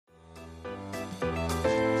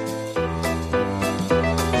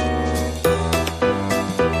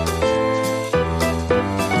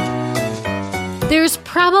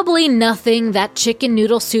probably nothing that chicken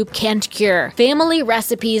noodle soup can't cure. Family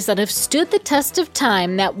recipes that have stood the test of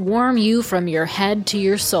time that warm you from your head to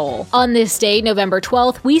your soul. On this day, November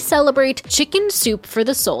 12th, we celebrate Chicken Soup for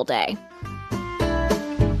the Soul Day.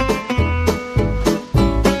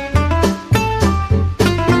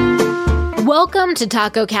 Welcome to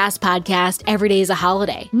TacoCast Podcast, Every Day is a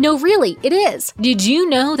Holiday. No, really, it is. Did you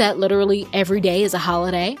know that literally every day is a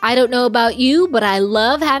holiday? I don't know about you, but I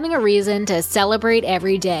love having a reason to celebrate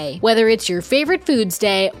every day. Whether it's your favorite foods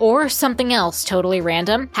day or something else totally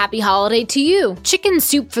random, happy holiday to you. Chicken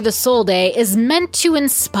Soup for the Soul Day is meant to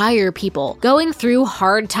inspire people going through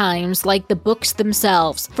hard times like the books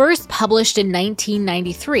themselves, first published in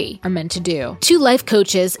 1993, are meant to do. Two life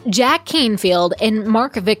coaches, Jack Canfield and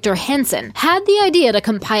Mark Victor Hansen, had the idea to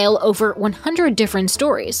compile over 100 different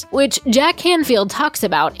stories, which Jack Canfield talks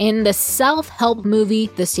about in the self-help movie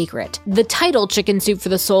The Secret. The title Chicken Soup for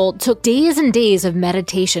the Soul took days and days of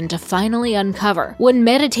meditation to finally uncover. When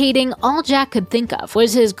meditating, all Jack could think of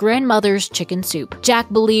was his grandmother's chicken soup.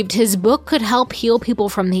 Jack believed his book could help heal people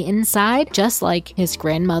from the inside, just like his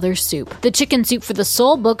grandmother's soup. The Chicken Soup for the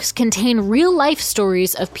Soul books contain real-life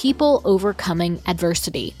stories of people overcoming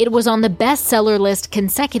adversity. It was on the bestseller list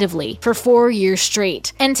consecutively for 4 years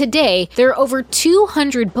straight. And today, there are over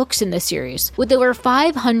 200 books in the series, with over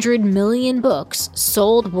 500 million books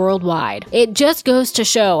sold worldwide. It just goes to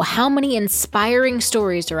show how many inspiring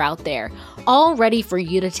stories are out there, all ready for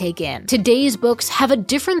you to take in. Today's books have a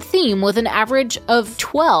different theme with an average of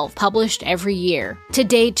 12 published every year.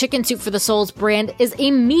 Today, Chicken Soup for the Soul's brand is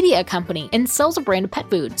a media company and sells a brand of pet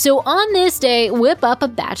food. So on this day, whip up a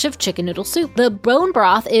batch of chicken noodle soup. The bone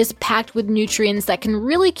broth is packed with nutrients that can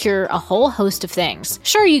really cure a whole host of things.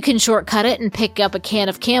 Sure, you can shortcut it and pick up a can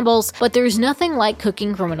of Campbell's, but there's nothing like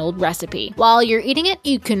cooking from an old recipe. While you're eating it,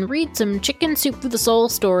 you can read some Chicken Soup for the Soul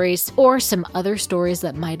stories or some other stories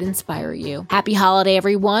that might inspire you. Happy holiday,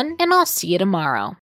 everyone, and I'll see you tomorrow.